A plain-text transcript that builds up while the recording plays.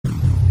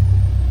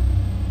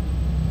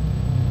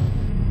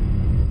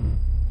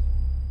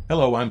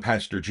Hello, I'm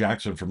Pastor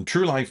Jackson from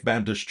True Life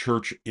Baptist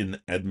Church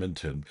in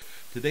Edmonton.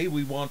 Today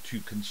we want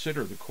to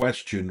consider the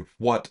question,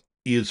 what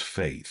is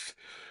faith?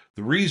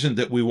 The reason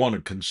that we want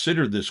to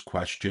consider this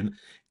question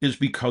is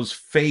because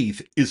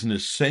faith is an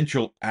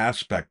essential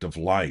aspect of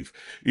life.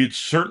 It's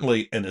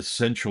certainly an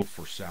essential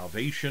for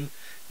salvation.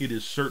 It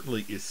is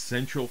certainly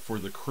essential for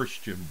the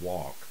Christian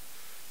walk.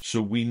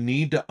 So we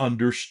need to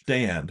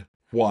understand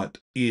what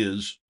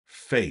is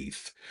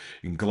faith.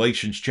 In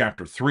Galatians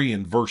chapter 3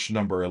 and verse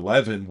number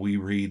 11, we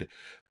read,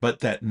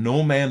 "But that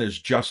no man is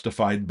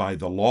justified by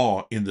the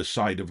law in the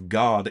sight of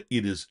God,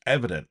 it is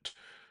evident,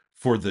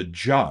 for the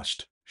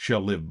just shall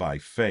live by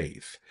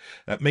faith."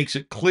 That makes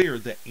it clear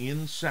that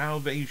in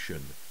salvation,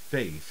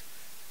 faith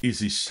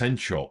is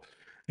essential.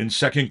 In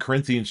 2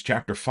 Corinthians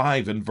chapter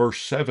 5 and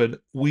verse 7,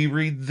 we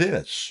read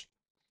this,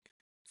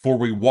 "For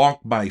we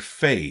walk by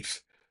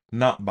faith,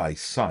 not by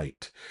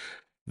sight."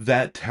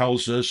 That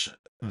tells us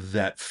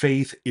that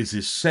faith is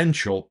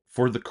essential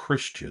for the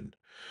Christian.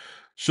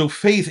 So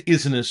faith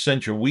is an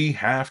essential. We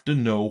have to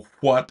know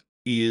what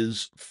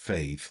is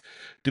faith.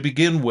 To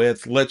begin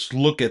with, let's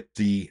look at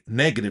the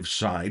negative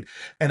side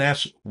and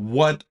ask,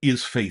 what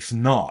is faith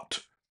not?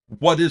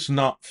 What is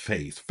not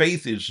faith?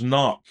 Faith is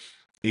not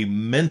a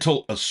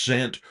mental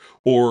assent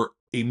or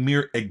a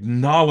mere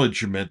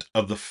acknowledgement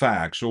of the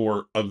facts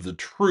or of the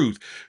truth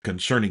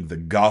concerning the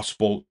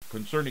gospel,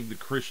 concerning the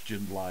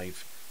Christian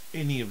life,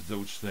 any of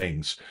those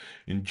things.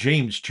 In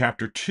James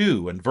chapter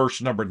 2 and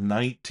verse number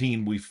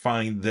 19, we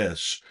find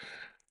this,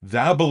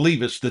 "Thou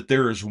believest that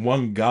there is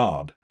one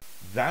God,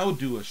 thou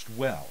doest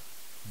well.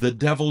 The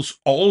devils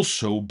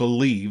also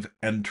believe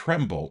and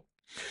tremble."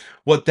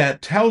 What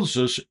that tells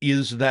us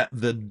is that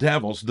the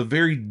devils, the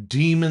very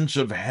demons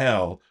of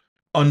hell,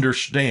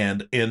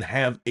 understand and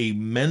have a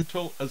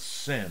mental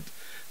assent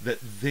that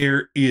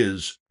there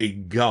is a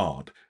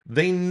God.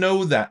 They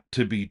know that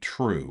to be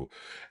true.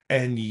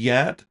 And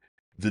yet,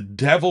 the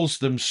devils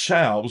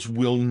themselves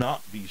will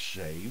not be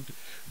saved.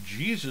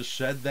 Jesus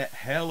said that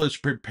hell is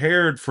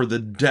prepared for the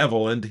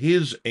devil and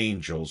his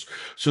angels.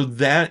 So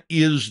that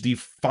is the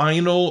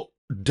final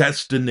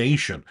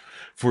destination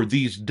for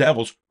these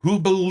devils who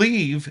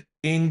believe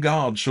in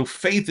God. So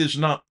faith is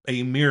not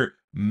a mere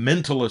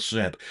mental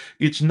assent.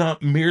 It's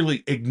not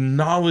merely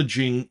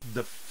acknowledging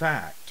the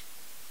fact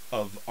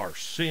of our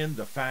sin,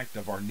 the fact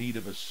of our need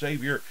of a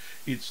Savior.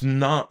 It's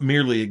not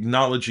merely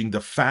acknowledging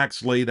the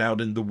facts laid out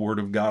in the Word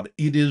of God.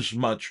 It is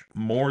much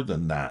more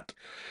than that.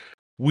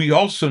 We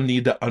also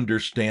need to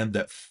understand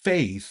that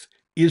faith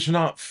is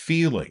not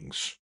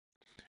feelings.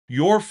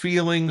 Your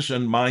feelings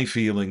and my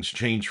feelings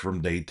change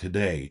from day to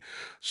day.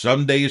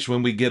 Some days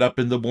when we get up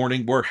in the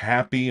morning, we're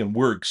happy and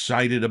we're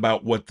excited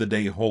about what the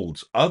day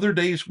holds. Other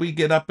days we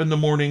get up in the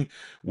morning,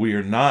 we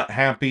are not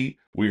happy,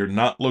 we are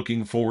not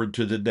looking forward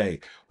to the day.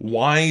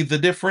 Why the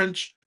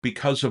difference?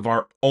 Because of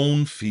our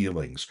own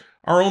feelings.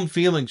 Our own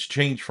feelings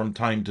change from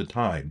time to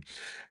time.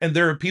 And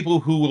there are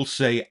people who will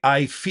say,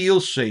 "I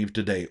feel saved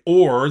today,"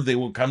 or they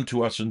will come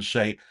to us and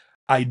say,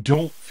 "I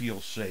don't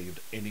feel saved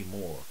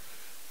anymore."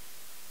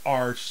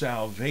 Our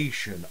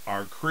salvation,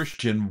 our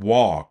Christian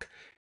walk,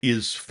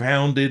 is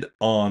founded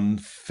on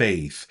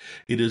faith.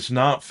 It is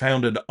not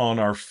founded on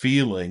our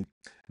feeling.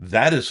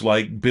 That is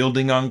like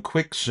building on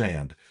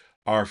quicksand.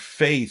 Our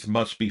faith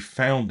must be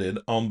founded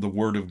on the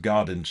Word of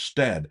God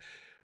instead.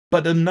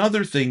 But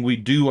another thing we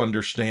do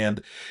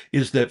understand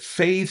is that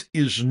faith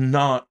is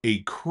not a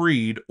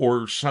creed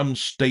or some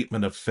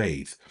statement of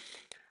faith.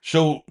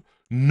 So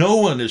no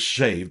one is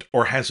saved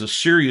or has a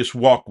serious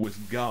walk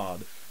with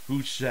God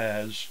who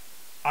says,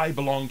 "I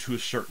belong to a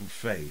certain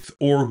faith,"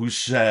 or who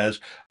says,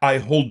 "I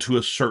hold to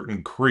a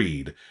certain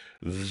creed."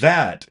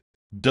 That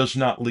does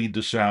not lead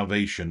to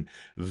salvation.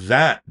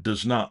 That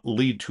does not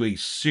lead to a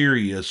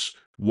serious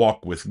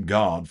walk with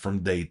God from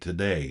day to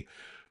day.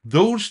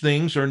 Those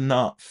things are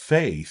not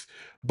faith.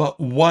 But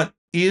what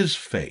is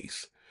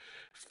faith?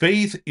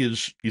 Faith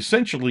is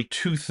essentially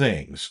two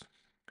things: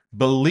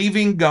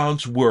 believing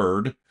God's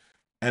word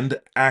and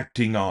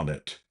acting on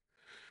it.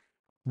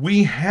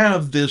 We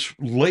have this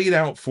laid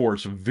out for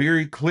us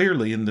very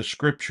clearly in the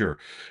scripture.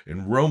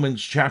 In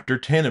Romans chapter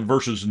 10 and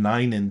verses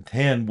 9 and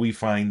 10, we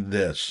find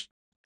this,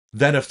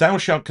 "That if thou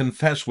shalt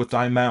confess with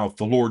thy mouth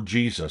the Lord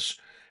Jesus,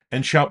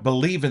 and shalt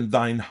believe in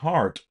thine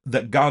heart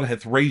that God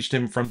hath raised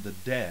him from the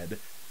dead,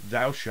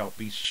 thou shalt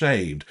be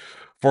saved.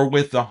 For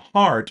with the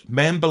heart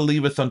man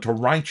believeth unto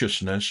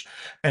righteousness,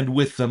 and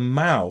with the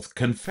mouth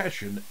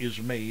confession is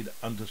made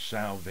unto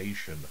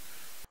salvation."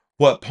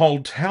 What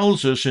Paul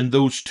tells us in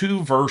those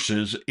two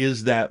verses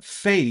is that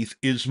faith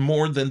is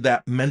more than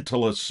that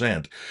mental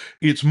assent.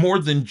 It's more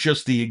than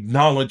just the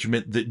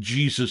acknowledgement that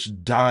Jesus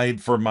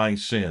died for my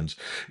sins.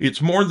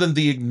 It's more than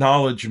the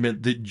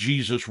acknowledgement that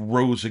Jesus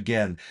rose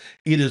again.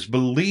 It is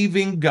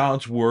believing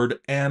God's word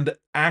and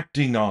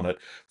acting on it,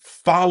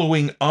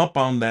 following up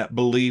on that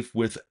belief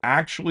with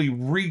actually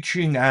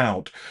reaching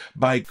out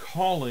by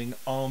calling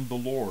on the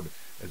Lord.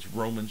 As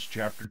Romans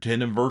chapter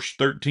 10 and verse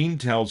 13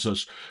 tells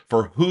us,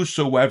 "For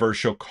whosoever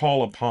shall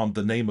call upon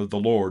the name of the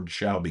Lord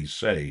shall be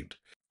saved."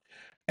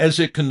 As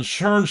it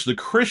concerns the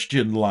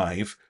Christian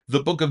life,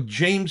 the book of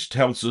James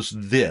tells us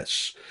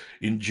this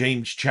in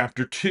James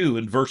chapter 2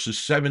 and verses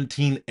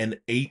 17 and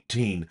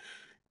 18.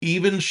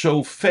 Even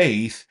so,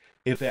 faith,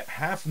 if it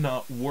hath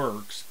not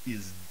works,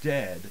 is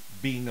dead,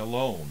 being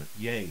alone.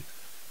 Yea,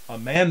 a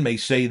man may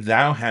say,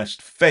 Thou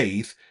hast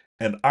faith,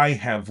 and I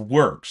have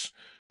works.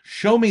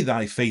 Show me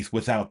thy faith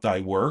without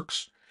thy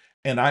works,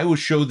 and I will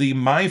show thee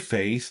my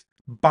faith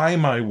by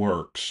my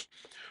works.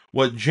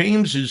 What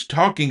James is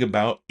talking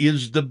about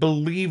is the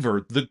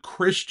believer, the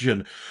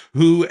Christian,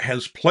 who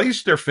has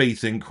placed their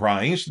faith in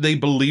Christ. They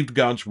believed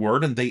God's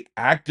word and they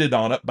acted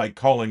on it by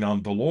calling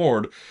on the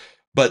Lord.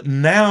 But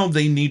now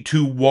they need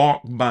to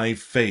walk by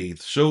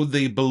faith. So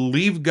they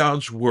believe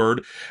God's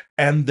word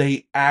and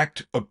they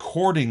act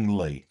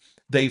accordingly.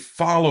 They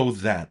follow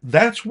that.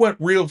 That's what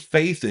real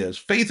faith is.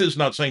 Faith is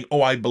not saying,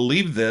 oh, I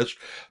believe this,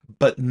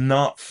 but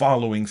not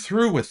following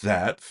through with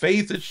that.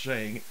 Faith is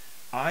saying,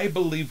 I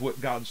believe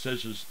what God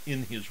says is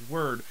in his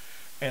word,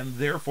 and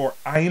therefore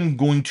I am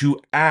going to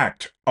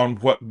act on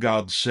what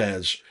God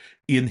says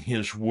in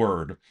his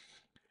word.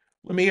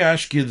 Let me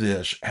ask you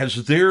this.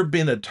 Has there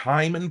been a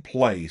time and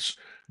place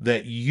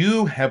that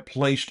you have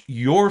placed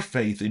your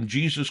faith in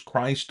Jesus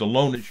Christ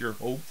alone as your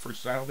hope for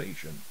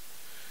salvation?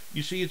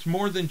 You see, it's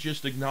more than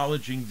just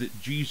acknowledging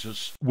that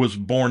Jesus was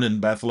born in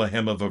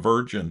Bethlehem of a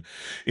virgin.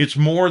 It's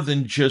more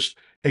than just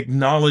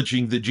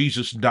acknowledging that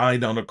Jesus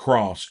died on a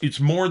cross. It's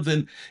more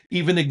than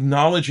even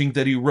acknowledging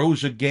that he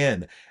rose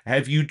again.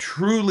 Have you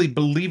truly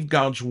believed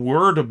God's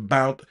word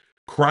about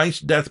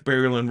Christ's death,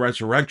 burial, and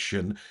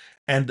resurrection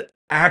and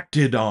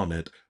acted on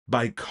it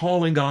by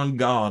calling on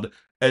God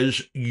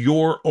as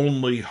your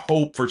only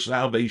hope for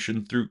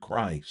salvation through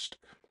Christ?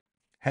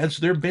 Has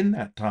there been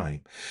that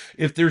time?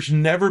 If there's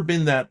never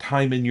been that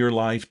time in your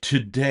life,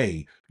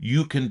 today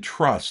you can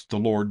trust the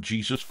Lord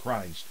Jesus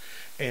Christ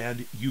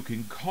and you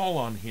can call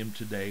on him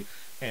today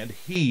and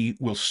he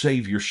will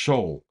save your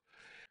soul.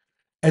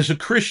 As a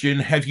Christian,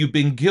 have you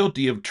been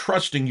guilty of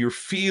trusting your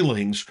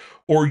feelings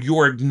or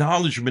your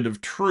acknowledgement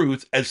of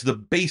truth as the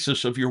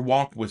basis of your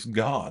walk with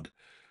God?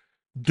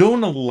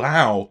 Don't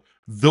allow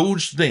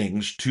those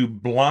things to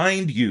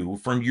blind you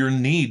from your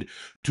need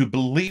to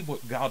believe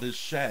what God has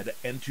said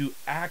and to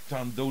act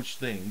on those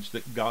things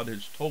that God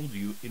has told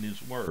you in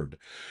his word.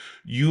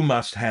 You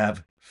must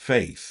have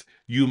faith.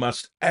 You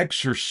must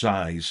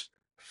exercise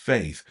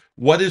faith.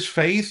 What is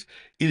faith?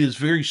 It is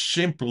very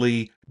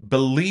simply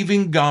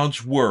believing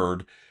God's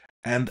word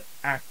and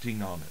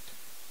acting on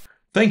it.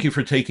 Thank you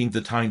for taking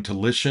the time to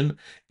listen.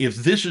 If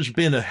this has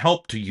been a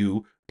help to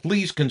you,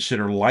 please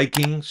consider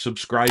liking,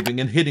 subscribing,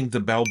 and hitting the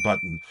bell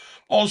button.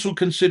 Also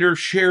consider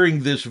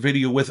sharing this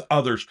video with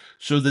others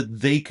so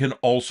that they can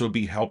also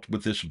be helped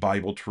with this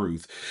Bible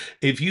truth.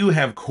 If you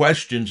have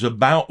questions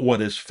about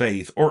what is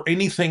faith or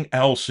anything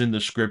else in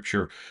the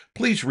scripture,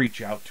 please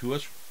reach out to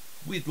us.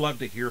 We'd love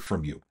to hear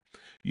from you.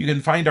 You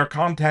can find our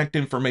contact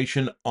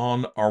information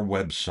on our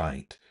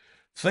website.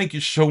 Thank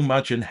you so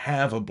much and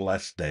have a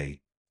blessed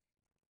day.